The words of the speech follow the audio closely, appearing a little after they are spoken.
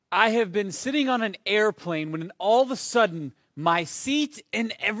I have been sitting on an airplane when all of a sudden my seat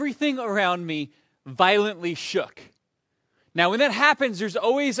and everything around me violently shook. Now, when that happens, there's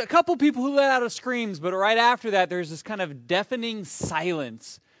always a couple people who let out screams, but right after that, there's this kind of deafening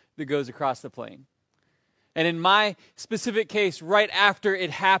silence that goes across the plane. And in my specific case, right after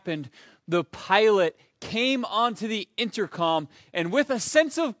it happened, the pilot came onto the intercom and with a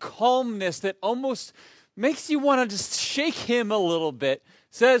sense of calmness that almost makes you want to just shake him a little bit,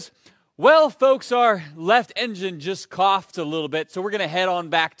 says, "Well, folks, our left engine just coughed a little bit, so we're going to head on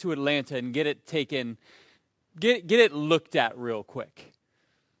back to Atlanta and get it taken, get it looked at real quick."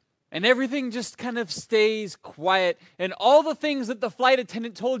 And everything just kind of stays quiet, and all the things that the flight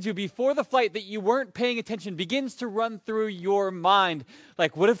attendant told you before the flight that you weren't paying attention begins to run through your mind.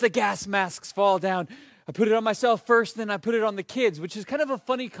 Like, what if the gas masks fall down? I put it on myself first, then I put it on the kids, which is kind of a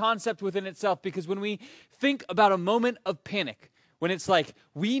funny concept within itself, because when we think about a moment of panic, when it's like,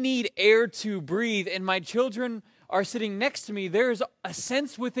 we need air to breathe, and my children are sitting next to me, there's a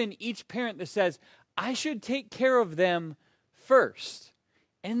sense within each parent that says, I should take care of them first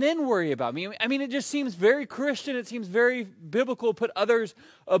and then worry about me. I mean, it just seems very Christian. It seems very biblical, put others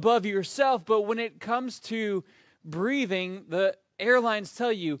above yourself. But when it comes to breathing, the airlines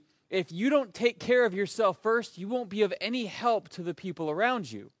tell you, if you don't take care of yourself first, you won't be of any help to the people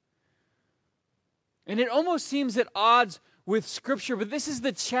around you. And it almost seems at odds with Scripture, but this is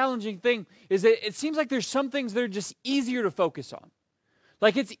the challenging thing, is that it seems like there's some things that are just easier to focus on.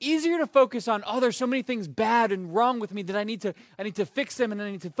 Like, it's easier to focus on, oh, there's so many things bad and wrong with me that I need to fix them, and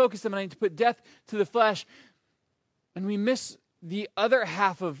I need to focus them, and I need to put death to the flesh. And we miss the other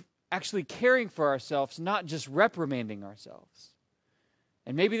half of actually caring for ourselves, not just reprimanding ourselves.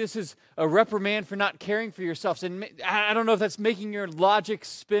 And maybe this is a reprimand for not caring for yourselves. And I don't know if that's making your logic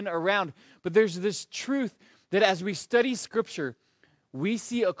spin around, but there's this truth that as we study Scripture, we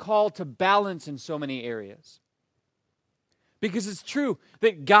see a call to balance in so many areas. Because it's true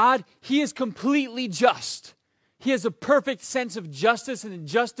that God, He is completely just. He has a perfect sense of justice, and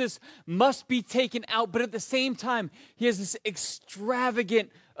justice must be taken out. But at the same time, He has this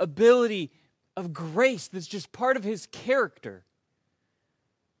extravagant ability of grace that's just part of His character.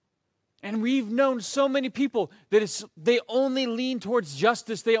 And we've known so many people that they only lean towards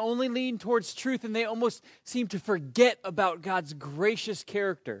justice, they only lean towards truth, and they almost seem to forget about God's gracious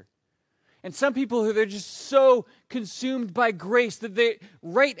character. And some people who they're just so consumed by grace that they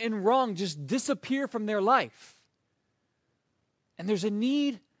right and wrong just disappear from their life. And there's a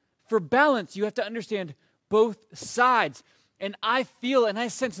need for balance. You have to understand both sides. And I feel and I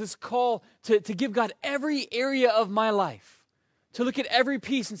sense this call to give God every area of my life. To look at every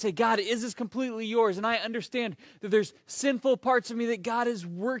piece and say, God, is this completely yours? And I understand that there's sinful parts of me that God is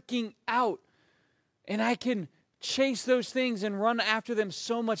working out. And I can chase those things and run after them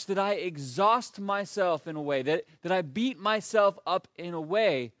so much that I exhaust myself in a way, that I beat myself up in a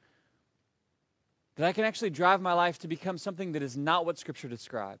way that I can actually drive my life to become something that is not what Scripture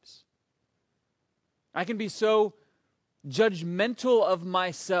describes. I can be so judgmental of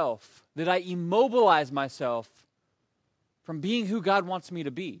myself that I immobilize myself from being who God wants me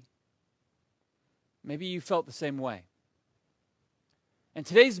to be. Maybe you felt the same way. And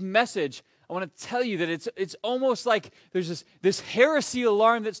today's message, I want to tell you that it's almost like there's this heresy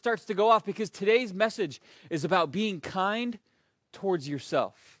alarm that starts to go off, because today's message is about being kind towards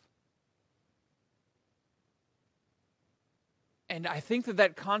yourself. And I think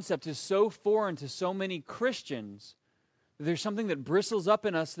that concept is so foreign to so many Christians that there's something that bristles up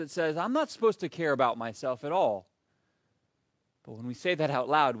in us that says, I'm not supposed to care about myself at all. But when we say that out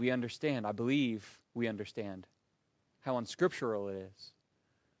loud, we understand, I believe we understand how unscriptural it is.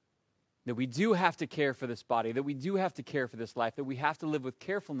 That we do have to care for this body, that we do have to care for this life, that we have to live with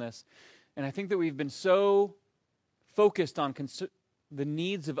carefulness. And I think that we've been so focused on the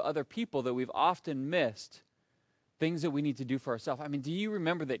needs of other people that we've often missed things that we need to do for ourselves. I mean, do you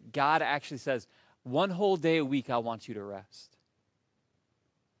remember that God actually says, one whole day a week I want you to rest?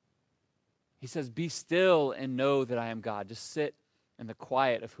 He says, be still and know that I am God. Just sit in the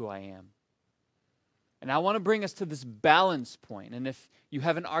quiet of who I am. And I want to bring us to this balance point. And if you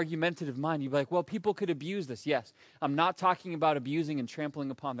have an argumentative mind, you'd be like, well, people could abuse this. Yes, I'm not talking about abusing and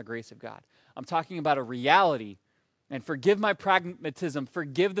trampling upon the grace of God. I'm talking about a reality. And forgive my pragmatism.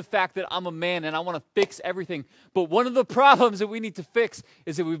 Forgive the fact that I'm a man and I want to fix everything. But one of the problems that we need to fix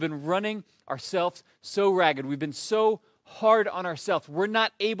is that we've been running ourselves so ragged. We've been so hard on ourselves. We're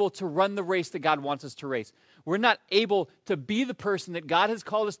not able to run the race that God wants us to race. We're not able to be the person that God has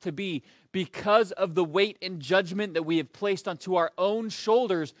called us to be because of the weight and judgment that we have placed onto our own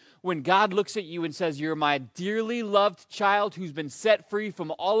shoulders when God looks at you and says, you're my dearly loved child who's been set free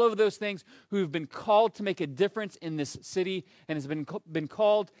from all of those things, who've been called to make a difference in this city and has been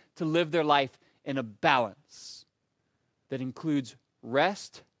called to live their life in a balance that includes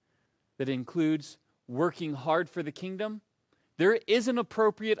rest, that includes working hard for the kingdom. There is an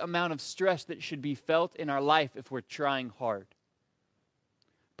appropriate amount of stress that should be felt in our life if we're trying hard.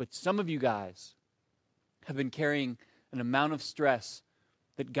 But some of you guys have been carrying an amount of stress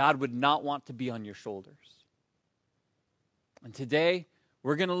that God would not want to be on your shoulders. And today,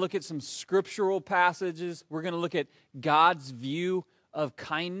 we're going to look at some scriptural passages. We're going to look at God's view of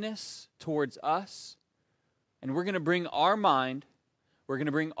kindness towards us. And we're going to bring our mind, we're going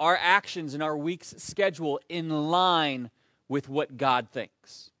to bring our actions and our week's schedule in line with what God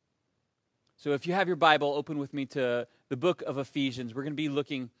thinks. So if you have your Bible, open with me to the book of Ephesians. We're going to be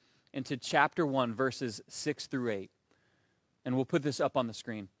looking into chapter 1, verses 6 through 8. And we'll put this up on the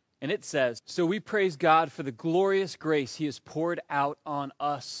screen. And it says, "So we praise God for the glorious grace he has poured out on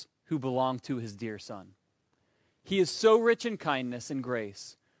us who belong to his dear Son. He is so rich in kindness and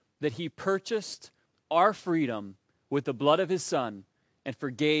grace that he purchased our freedom with the blood of his Son and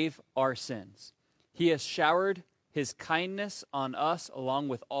forgave our sins. He has showered his kindness on us along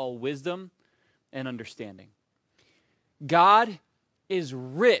with all wisdom and understanding." God is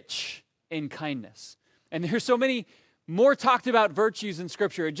rich in kindness. And there's so many more talked about virtues in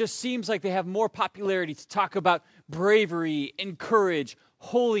Scripture. It just seems like they have more popularity to talk about bravery and courage,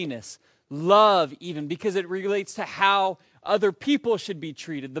 holiness, love even, because it relates to how other people should be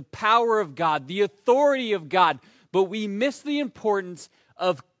treated, the power of God, the authority of God. But we miss the importance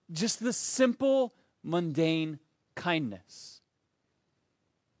of just the simple, mundane kindness.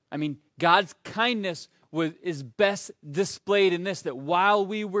 I mean, God's kindness is best displayed in this, that while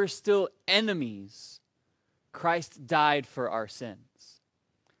we were still enemies, Christ died for our sins.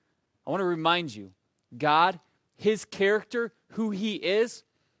 I want to remind you, God, his character, who he is,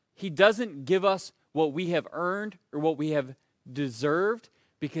 he doesn't give us what we have earned or what we have deserved,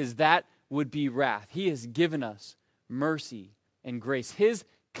 because that would be wrath. He has given us mercy and grace. His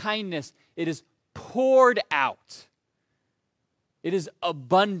kindness, it is poured out. It is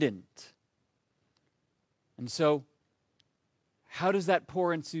abundant. And so, how does that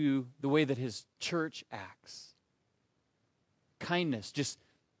pour into the way that his church acts? Kindness, just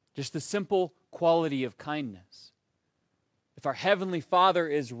the simple quality of kindness. If our Heavenly Father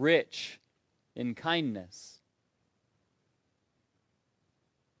is rich in kindness,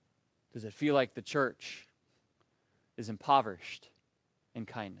 does it feel like the church is impoverished in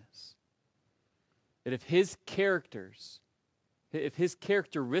kindness? That if his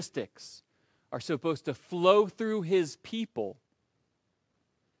characteristics are supposed to flow through his people,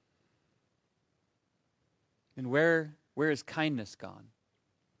 then where is kindness gone?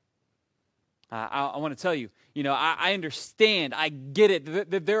 I want to tell you, I understand, I get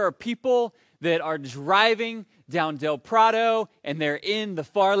it, that there are people that are driving down Del Prado and they're in the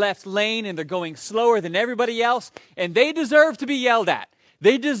far left lane and they're going slower than everybody else, and they deserve to be yelled at.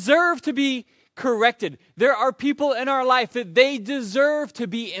 They deserve to be corrected. There are people in our life that they deserve to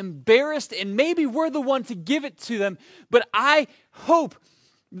be embarrassed, and maybe we're the one to give it to them, but I hope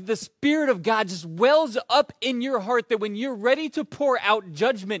the Spirit of God just wells up in your heart that when you're ready to pour out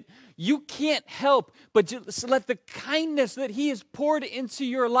judgment, you can't help but just let the kindness that he has poured into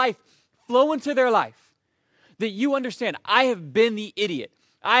your life flow into their life. That you understand, I have been the idiot.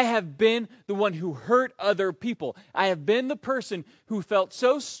 I have been the one who hurt other people. I have been the person who felt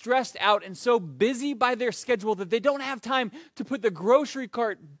so stressed out and so busy by their schedule that they don't have time to put the grocery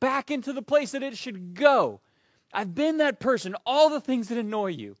cart back into the place that it should go. I've been that person, all the things that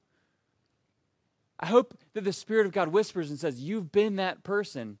annoy you. I hope that the Spirit of God whispers and says, you've been that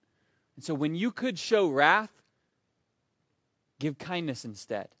person. And so when you could show wrath, give kindness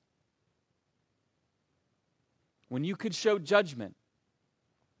instead. When you could show judgment,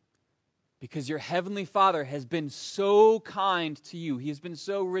 because your Heavenly Father has been so kind to you, he has been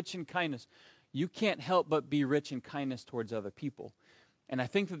so rich in kindness, you can't help but be rich in kindness towards other people. And I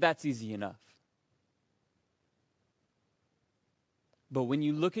think that that's easy enough. But when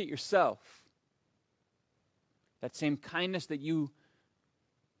you look at yourself, that same kindness that you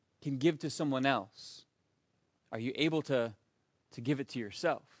can give to someone else, are you able to give it to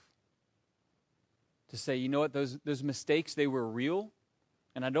yourself? To say, you know what, those mistakes, they were real,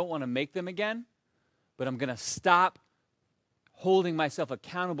 and I don't want to make them again, but I'm going to stop holding myself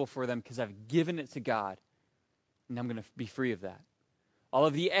accountable for them because I've given it to God. and I'm going to be free of that. All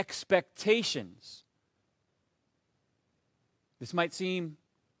of the expectations. This might seem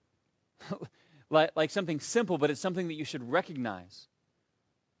like something simple, but it's something that you should recognize.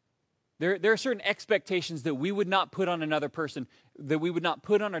 There are certain expectations that we would not put on another person, that we would not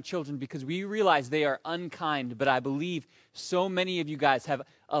put on our children because we realize they are unkind. But I believe so many of you guys have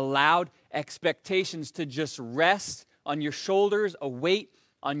allowed expectations to just rest on your shoulders, a weight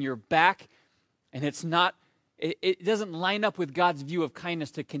on your back, and it doesn't line up with God's view of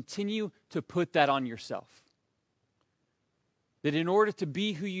kindness to continue to put that on yourself. That in order to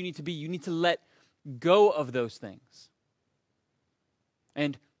be who you need to be, you need to let go of those things.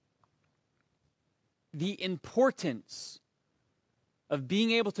 And the importance of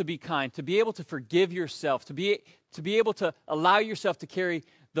being able to be kind, to be able to forgive yourself, to be able to allow yourself to carry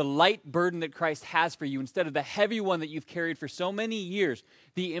the light burden that Christ has for you instead of the heavy one that you've carried for so many years.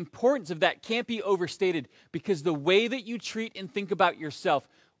 The importance of that can't be overstated because the way that you treat and think about yourself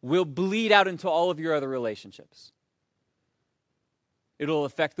will bleed out into all of your other relationships. It'll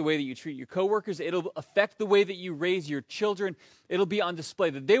affect the way that you treat your coworkers. It'll affect the way that you raise your children. It'll be on display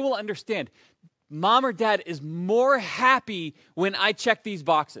that they will understand Mom or Dad is more happy when I check these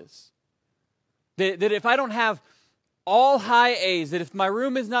boxes. That if I don't have all high A's, that if my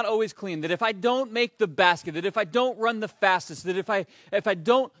room is not always clean, that if I don't make the basket, that if I don't run the fastest, that if I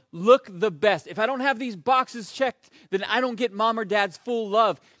don't look the best, if I don't have these boxes checked, then I don't get Mom or Dad's full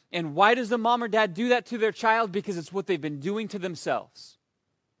love. And why does the mom or dad do that to their child? Because it's what they've been doing to themselves.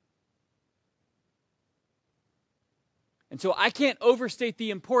 And so I can't overstate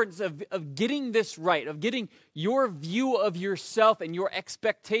the importance of getting this right, of getting your view of yourself and your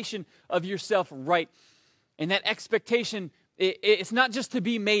expectation of yourself right. And that expectation, it's not just to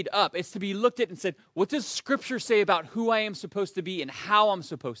be made up. It's to be looked at and said, what does Scripture say about who I am supposed to be and how I'm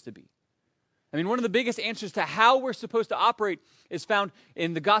supposed to be? I mean, one of the biggest answers to how we're supposed to operate is found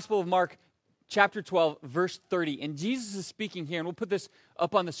in the Gospel of Mark, chapter 12, verse 30. And Jesus is speaking here, and we'll put this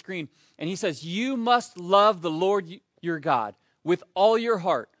up on the screen. And he says, you must love the Lord your God with all your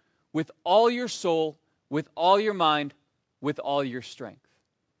heart, with all your soul, with all your mind, with all your strength.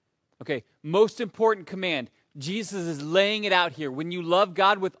 Okay, most important command. Jesus is laying it out here. When you love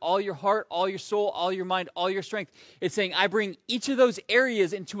God with all your heart, all your soul, all your mind, all your strength, it's saying I bring each of those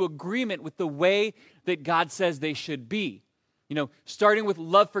areas into agreement with the way that God says they should be. You know, starting with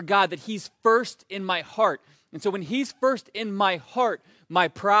love for God, that He's first in my heart. And so when He's first in my heart, my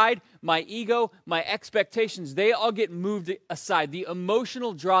pride, my ego, my expectations, they all get moved aside. The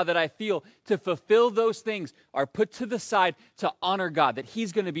emotional draw that I feel to fulfill those things are put to the side to honor God, that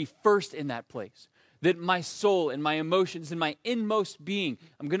He's going to be first in that place. That my soul and my emotions and my inmost being,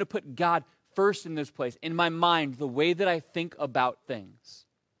 I'm going to put God first in this place. In my mind, the way that I think about things,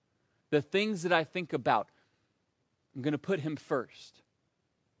 the things that I think about, I'm going to put Him first.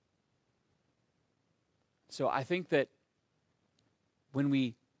 So I think that when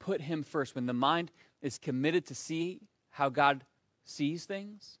we put Him first, when the mind is committed to see how God sees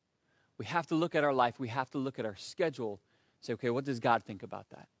things, we have to look at our life, we have to look at our schedule, say, okay, what does God think about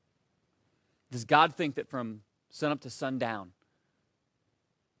that? Does God think that from sun up to sundown,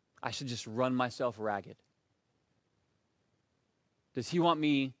 I should just run myself ragged? Does He want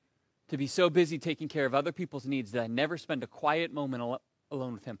me to be so busy taking care of other people's needs that I never spend a quiet moment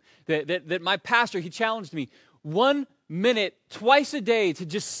alone with Him? That my pastor, he challenged me 1 minute twice a day to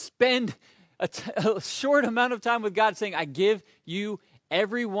just spend a short amount of time with God, saying, I give you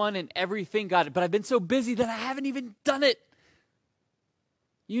everyone and everything, God, but I've been so busy that I haven't even done it.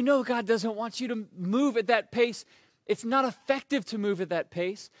 You know God doesn't want you to move at that pace. It's not effective to move at that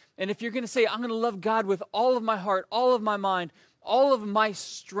pace. And if you're going to say, I'm going to love God with all of my heart, all of my mind, all of my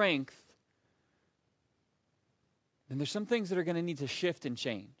strength, then there's some things that are going to need to shift and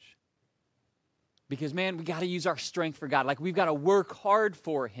change. Because, man, we got to use our strength for God. Like, we've got to work hard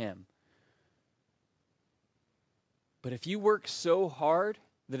for Him. But if you work so hard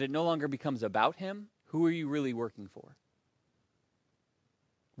that it no longer becomes about Him, who are you really working for?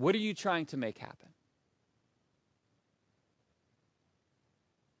 What are you trying to make happen?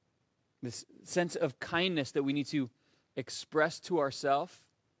 This sense of kindness that we need to express to ourselves,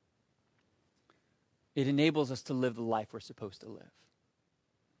 it enables us to live the life we're supposed to live.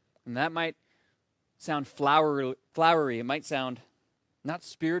 And that might sound flowery. It might sound not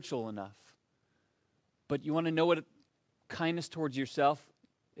spiritual enough. But you want to know what kindness towards yourself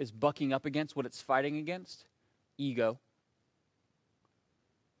is bucking up against, what it's fighting against? Ego.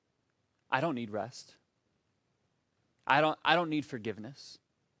 I don't need rest. I don't need forgiveness.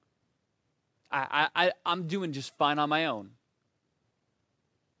 I'm doing just fine on my own.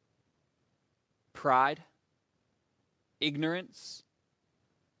 Pride, ignorance,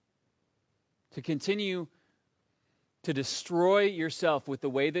 to continue to destroy yourself with the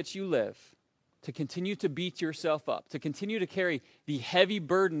way that you live, to continue to beat yourself up, to continue to carry the heavy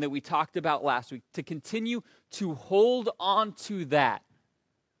burden that we talked about last week, to continue to hold on to that.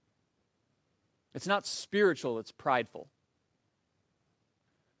 It's not spiritual, it's prideful.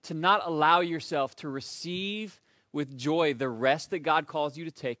 To not allow yourself to receive with joy the rest that God calls you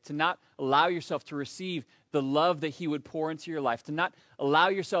to take, to not allow yourself to receive the love that He would pour into your life, to not allow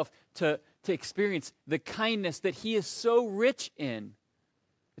yourself to experience the kindness that He is so rich in.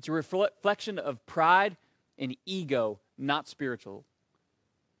 It's a reflection of pride and ego, not spiritual,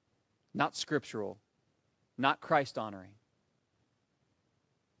 not scriptural, not Christ-honoring.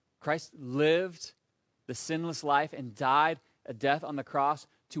 Christ lived the sinless life and died a death on the cross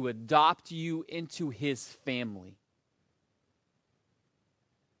to adopt you into His family.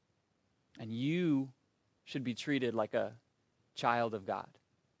 And you should be treated like a child of God.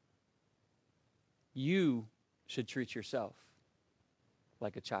 You should treat yourself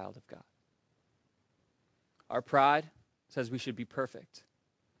like a child of God. Our pride says we should be perfect.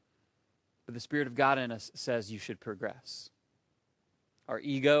 But the Spirit of God in us says you should progress. Our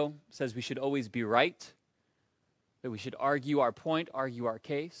ego says we should always be right, that we should argue our point, argue our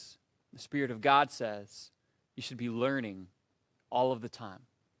case. The Spirit of God says you should be learning all of the time.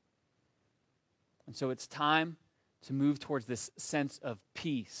 And so it's time to move towards this sense of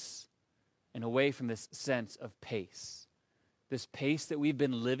peace and away from this sense of pace. This pace that we've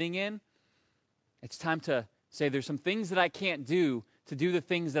been living in, it's time to say there's some things that I can't do to do the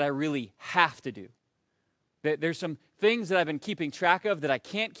things that I really have to do. There's some things that I've been keeping track of that I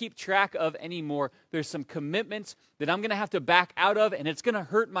can't keep track of anymore. There's some commitments that I'm going to have to back out of, and it's going to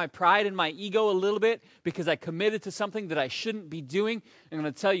hurt my pride and my ego a little bit because I committed to something that I shouldn't be doing. I'm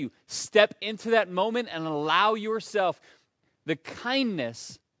going to tell you, step into that moment and allow yourself the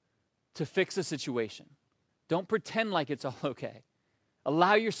kindness to fix a situation. Don't pretend like it's all okay.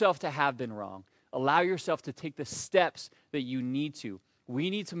 Allow yourself to have been wrong. Allow yourself to take the steps that you need to.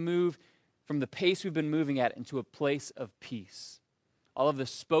 We need to move from the pace we've been moving at into a place of peace. All of the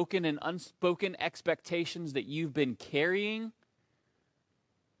spoken and unspoken expectations that you've been carrying,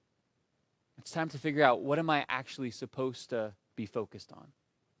 it's time to figure out, what am I actually supposed to be focused on?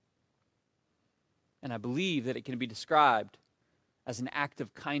 And I believe that it can be described as an act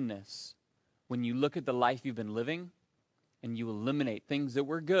of kindness when you look at the life you've been living and you eliminate things that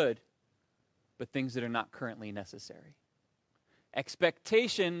were good, but things that are not currently necessary.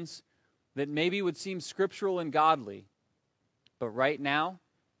 Expectations that maybe would seem scriptural and godly, but right now,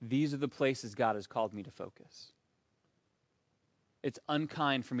 these are the places God has called me to focus. It's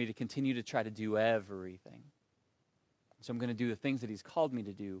unkind for me to continue to try to do everything. So I'm going to do the things that He's called me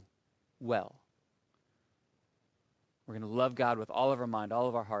to do well. We're going to love God with all of our mind, all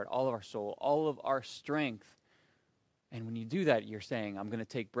of our heart, all of our soul, all of our strength. And when you do that, you're saying, I'm going to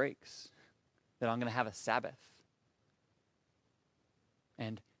take breaks, that I'm going to have a Sabbath.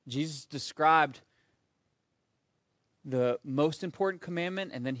 And Jesus described the most important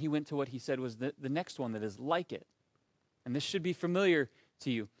commandment, and then He went to what He said was the next one that is like it. And this should be familiar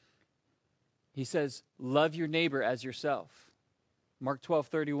to you. He says, love your neighbor as yourself. Mark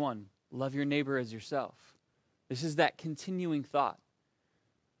 12:31, love your neighbor as yourself. This is that continuing thought.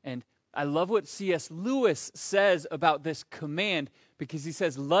 And I love what C.S. Lewis says about this command, because he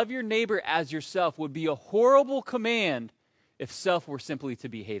says, love your neighbor as yourself would be a horrible command if self were simply to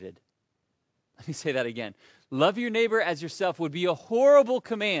be hated. Let me say that again. Love your neighbor as yourself would be a horrible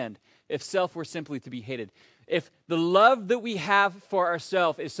command if self were simply to be hated. If the love that we have for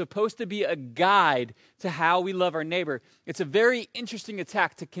ourselves is supposed to be a guide to how we love our neighbor, it's a very interesting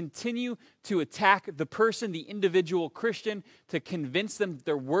attack to continue to attack the person, the individual Christian, to convince them that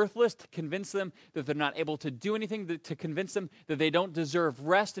they're worthless, to convince them that they're not able to do anything, to convince them that they don't deserve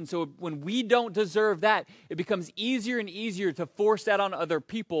rest. And so when we don't deserve that, it becomes easier and easier to force that on other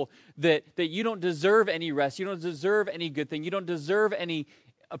people, that you don't deserve any rest, you don't deserve any good thing, you don't deserve any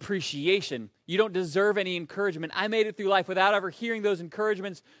appreciation. You don't deserve any encouragement. I made it through life without ever hearing those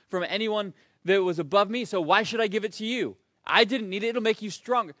encouragements from anyone that was above me, so why should I give it to you? I didn't need it. It'll make you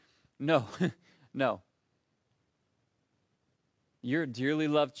stronger. No, no. You're a dearly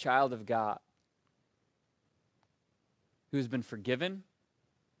loved child of God who has been forgiven,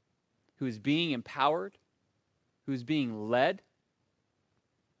 who is being empowered, who is being led.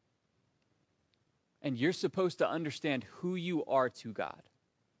 And you're supposed to understand who you are to God.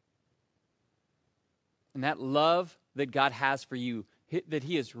 And that love that God has for you, that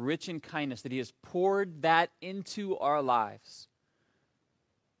He is rich in kindness, that He has poured that into our lives.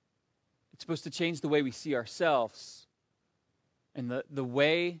 It's supposed to change the way we see ourselves And the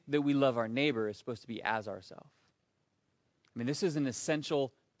way that we love our neighbor is supposed to be as ourselves. I mean, this is an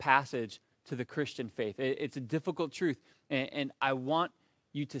essential passage to the Christian faith. It's a difficult truth. And I want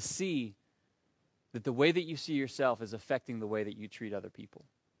you to see that the way that you see yourself is affecting the way that you treat other people.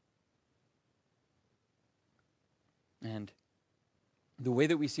 And the way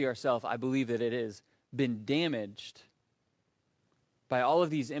that we see ourselves, I believe that it has been damaged by all of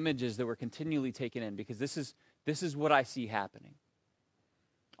these images that we're continually taking in, because this is what I see happening.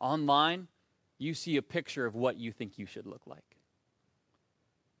 Online, you see a picture of what you think you should look like.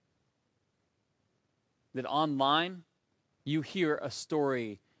 That online, you hear a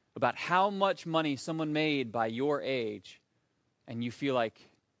story about how much money someone made by your age, and you feel like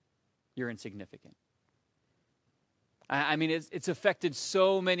you're insignificant. I mean, it's affected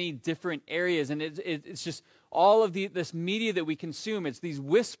so many different areas, and it's just all of this media that we consume. It's these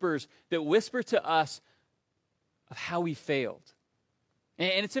whispers that whisper to us of how we failed.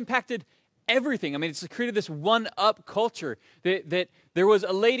 And it's impacted everything. I mean, it's created this one-up culture that there was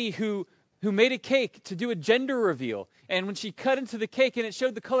a lady who made a cake to do a gender reveal. And when she cut into the cake and it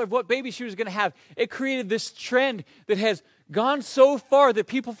showed the color of what baby she was going to have, it created this trend that has gone so far that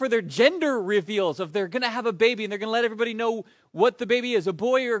people, for their gender reveals of they're going to have a baby and they're going to let everybody know what the baby is, a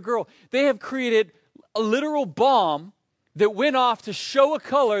boy or a girl, they have created a literal bomb that went off to show a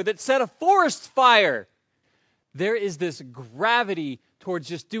color that set a forest fire. There is this gravity towards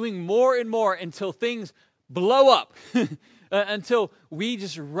just doing more and more until things blow up, until we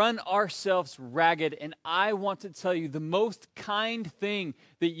just run ourselves ragged. And I want to tell you, the most kind thing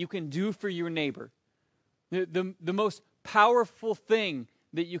that you can do for your neighbor, the most powerful thing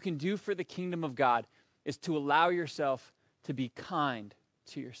that you can do for the kingdom of God, is to allow yourself to be kind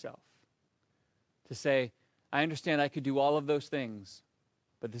to yourself. To say, I understand I could do all of those things,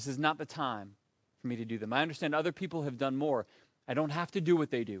 but this is not the time for me to do them. I understand other people have done more. I don't have to do what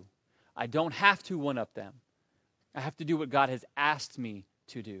they do. I don't have to one-up them. I have to do what God has asked me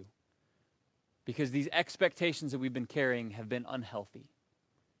to do. Because these expectations that we've been carrying have been unhealthy.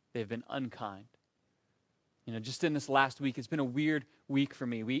 They've been unkind. You know, just in this last week, it's been a weird week for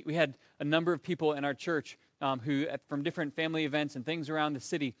me. We had a number of people in our church who, from different family events and things around the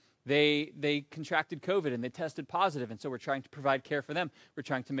city, they contracted COVID and they tested positive, and so we're trying to provide care for them. We're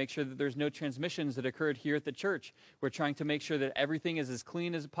trying to make sure that there's no transmissions that occurred here at the church. We're trying to make sure that everything is as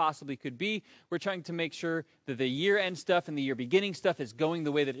clean as it possibly could be. We're trying to make sure that the year-end stuff and the year-beginning stuff is going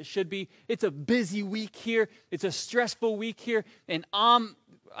the way that it should be. It's a busy week here. It's a stressful week here, and I'm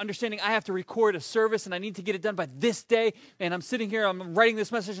understanding I have to record a service and I need to get it done by this day, and I'm sitting here, I'm writing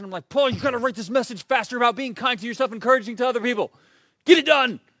this message, and I'm like, Paul, you got to write this message faster about being kind to yourself, encouraging to other people. Get it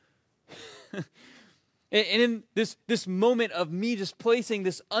done. And in this moment of me just placing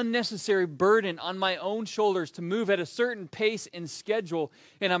this unnecessary burden on my own shoulders to move at a certain pace and schedule,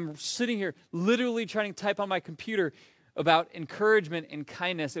 and I'm sitting here literally trying to type on my computer about encouragement and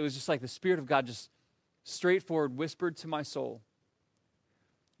kindness, it was just like the Spirit of God just straightforward whispered to my soul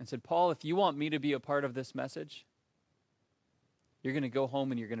and said, Paul, if you want me to be a part of this message, you're going to go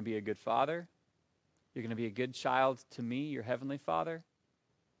home and you're going to be a good father. You're going to be a good child to me, your heavenly Father.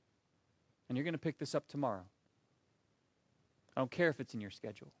 And you're going to pick this up tomorrow. I don't care if it's in your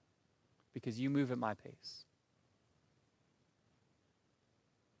schedule, because you move at my pace.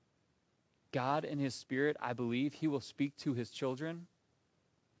 God in His Spirit, I believe He will speak to His children,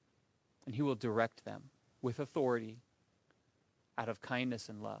 and He will direct them with authority out of kindness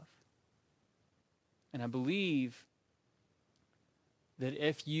and love. And I believe that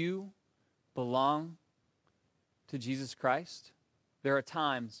if you belong to Jesus Christ, there are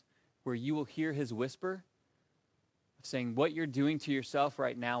times where you will hear His whisper of saying, what you're doing to yourself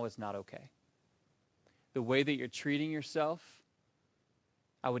right now is not okay. The way that you're treating yourself,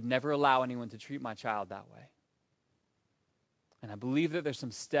 I would never allow anyone to treat my child that way. And I believe that there's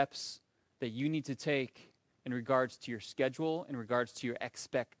some steps that you need to take in regards to your schedule, in regards to your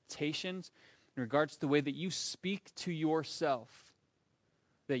expectations, in regards to the way that you speak to yourself,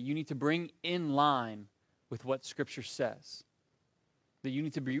 that you need to bring in line with what Scripture says. That you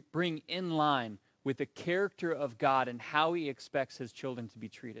need to bring in line with the character of God and how He expects His children to be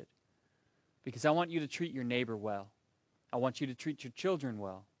treated. Because I want you to treat your neighbor well. I want you to treat your children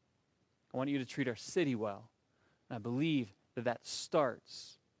well. I want you to treat our city well. And I believe that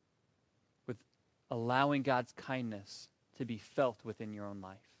starts with allowing God's kindness to be felt within your own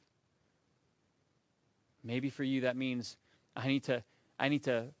life. Maybe for you that means I need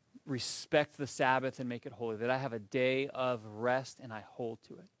to respect the Sabbath and make it holy, that I have a day of rest and I hold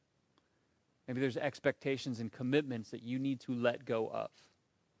to it. Maybe there's expectations and commitments that you need to let go of.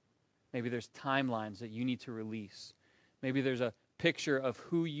 Maybe there's timelines that you need to release. Maybe there's a picture of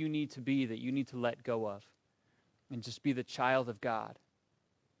who you need to be that you need to let go of and just be the child of God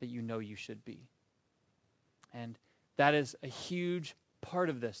that you know you should be. And that is a huge part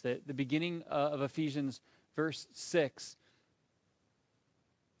of this. The beginning of Ephesians verse 6,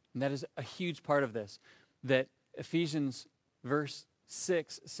 and that is a huge part of this, that Ephesians verse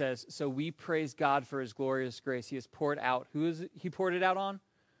 6 says, so we praise God for his glorious grace he has poured out. Who is he poured it out on?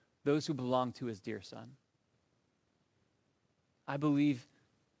 Those who belong to his dear Son. I believe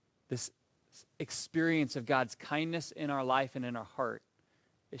this experience of God's kindness in our life and in our heart,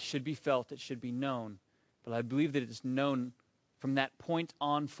 it should be felt, it should be known, but I believe that it's known from that point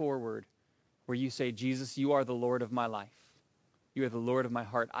on forward where you say, Jesus, you are the Lord of my life. You are the Lord of my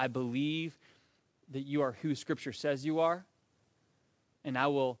heart. I believe that you are who Scripture says you are, and I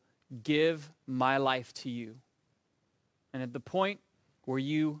will give my life to you. And at the point where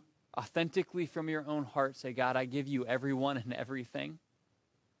you authentically from your own heart say, God, I give you everyone and everything.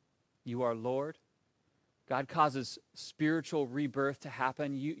 You are Lord. God causes spiritual rebirth to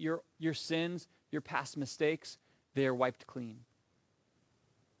happen. Your sins, your past mistakes, they are wiped clean.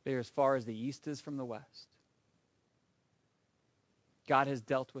 They are as far as the east is from the west. God has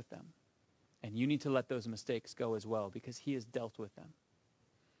dealt with them. And you need to let those mistakes go as well because he has dealt with them.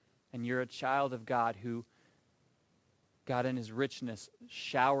 And you're a child of God who, God in his richness,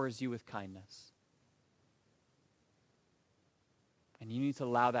 showers you with kindness. And you need to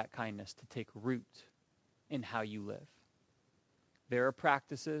allow that kindness to take root in how you live. There are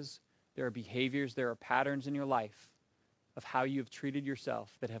practices, there are behaviors, there are patterns in your life of how you have treated yourself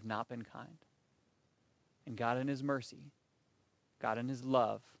that have not been kind. And God in his mercy, God in his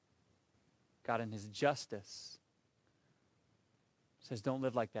love, God in his justice says, don't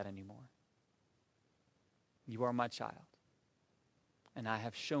live like that anymore. You are my child, and I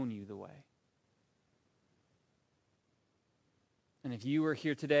have shown you the way. And if you are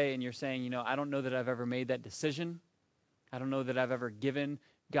here today and you're saying, I don't know that I've ever made that decision. I don't know that I've ever given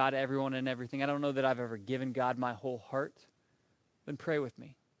God everyone and everything. I don't know that I've ever given God my whole heart. Then pray with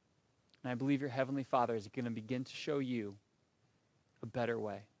me. And I believe your Heavenly Father is going to begin to show you a better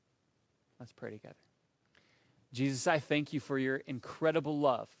way. Let's pray together. Jesus, I thank you for your incredible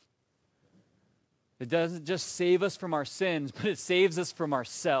love. It doesn't just save us from our sins, but it saves us from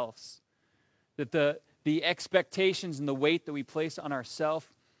ourselves. That the expectations and the weight that we place on ourselves,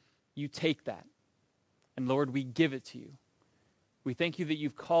 you take that. And Lord, we give it to you. We thank you that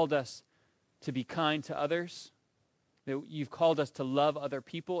you've called us to be kind to others, that you've called us to love other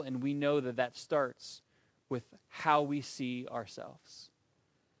people, and we know that that starts with how we see ourselves.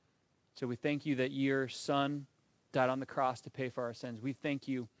 So we thank you that your Son died on the cross to pay for our sins. We thank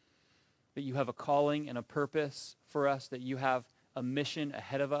you that you have a calling and a purpose for us, that you have a mission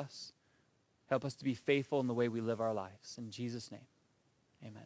ahead of us. Help us to be faithful in the way we live our lives. In Jesus' name.